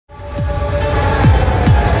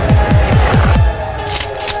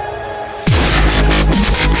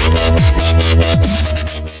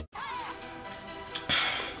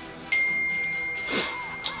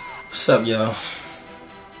What's up, y'all?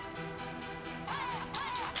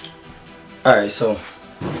 Alright, so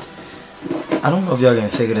I don't know if y'all getting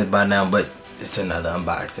sick of this by now, but it's another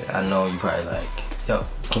unboxing. I know you probably like, yo,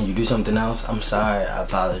 can you do something else? I'm sorry, I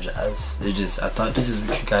apologize. It's just, I thought this is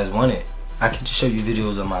what you guys wanted. I could just show you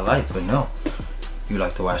videos of my life, but no. You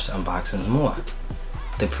like to watch the unboxings more.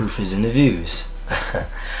 The proof is in the views.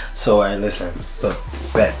 So, alright, listen. Look,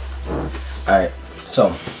 bet. Alright, so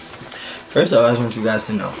first off, I just want you guys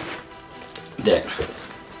to know that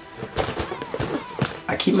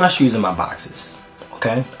I keep my shoes in my boxes.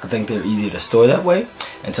 Okay? I think they're easier to store that way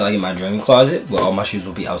until I get my dream closet where all my shoes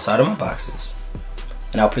will be outside of my boxes.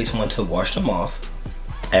 And I'll pay someone to wash them off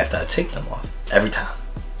after I take them off. Every time.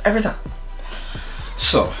 Every time.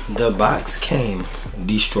 So, the box came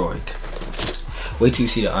destroyed. Wait till you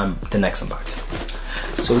see the next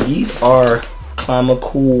unboxing. So, these are Clima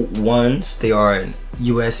Cool ones. They are in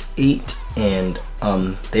US 8 and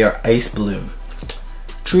they are ice blue.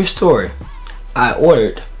 True story. I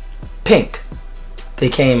ordered pink. They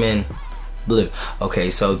came in blue. Okay,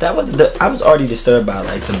 so that was I was already disturbed by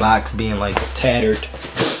like the box being like tattered.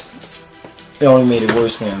 It only made it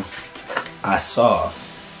worse when I saw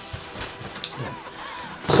them.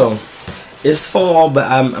 So it's fall, but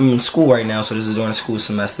I'm in school right now, so this is during the school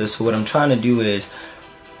semester. So what I'm trying to do is,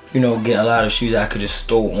 you know, get a lot of shoes that I could just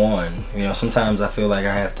throw on. You know, sometimes I feel like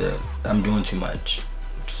I'm doing too much,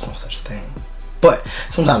 which is no such thing. But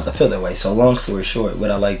sometimes I feel that way. So long story short, what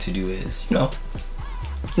I like to do is, you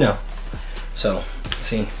know. So,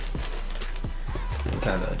 see,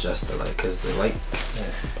 kind of adjust the light because the light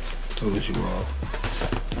throws you off.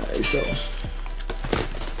 Alright, so.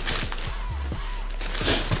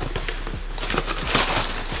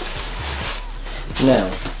 Now,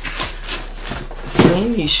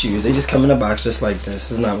 seeing these shoes, they just come in a box just like this.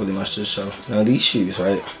 There's not really much to show. Now, these shoes,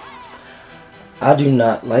 right? I do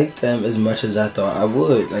not like them as much as I thought I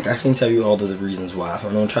would. Like, I can tell you all of the reasons why.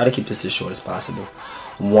 I'm going to try to keep this as short as possible.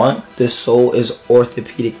 One, the sole is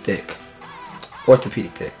orthopedic thick.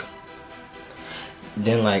 Orthopedic thick.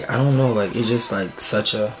 Then, like, I don't know, like, it's just like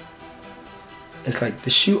such a... It's like the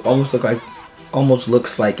shoe almost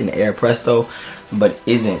looks like an Air Presto, but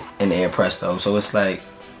isn't an Air Presto. So it's like,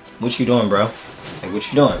 what you doing, bro? Like,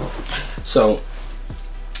 what you doing? So,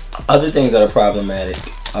 other things that are problematic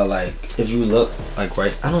are like, if you look, like,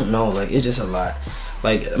 right, I don't know, like, it's just a lot.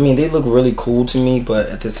 Like, I mean, they look really cool to me, but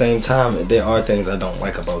at the same time, there are things I don't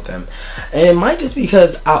like about them. And it might just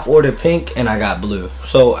because I ordered pink and I got blue.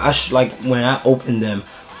 So, like, when I opened them,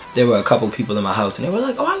 there were a couple people in my house and they were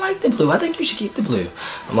like, oh, I like the blue. I think you should keep the blue.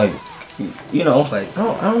 I'm like, you know, like,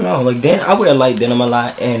 I don't know. Like, then I wear light denim a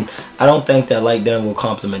lot, and I don't think that light denim will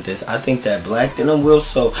complement this. I think that black denim will.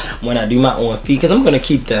 So, when I do my own feet, because I'm going to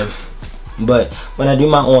keep them. But when I do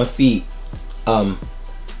my own feet, I'll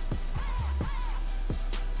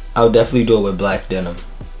definitely do it with black denim,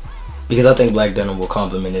 because I think black denim will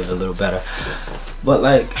complement it a little better. But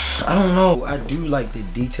like, I don't know, I do like the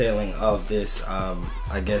detailing of this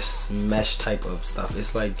I guess mesh type of stuff.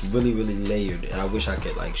 It's like really layered, and I wish I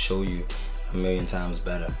could like show you a million times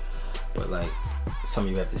better, but like some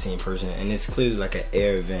of you have to see in person. And it's clearly like an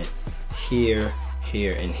air vent here,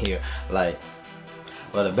 here, and here. Like,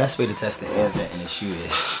 well, the best way to test the air vent in a shoe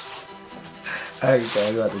is alright, so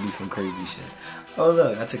I'm about to do some crazy shit. Oh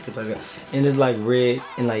look, I took the plastic, and it's like red,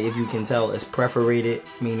 and like if you can tell, it's perforated,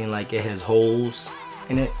 meaning like it has holes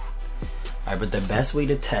in it. Alright, but the best way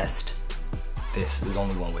to test this is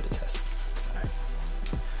only one way to test it. Alright.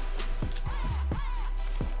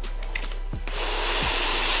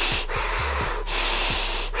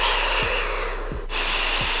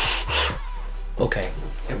 Okay,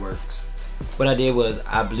 it works. What I did was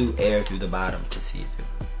I blew air through the bottom to see if it.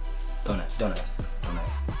 Don't ask.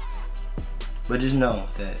 But just know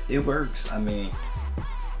that it works. I mean,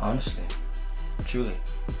 honestly, truly.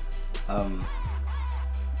 And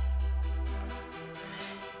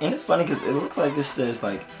it's funny because it looks like it says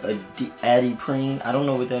like a Adiprene. I don't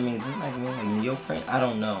know what that means. Does it like mean like neoprene? I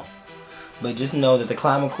don't know. But just know that the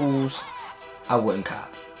Clima Cools, I wouldn't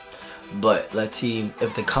cop. But let's see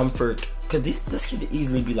if the comfort, because this could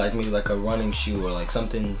easily be like maybe like a running shoe or like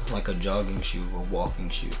something like a jogging shoe or walking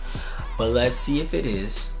shoe. But let's see if it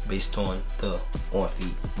is based on the on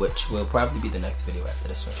feet, which will probably be the next video after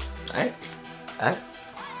this one. Alright?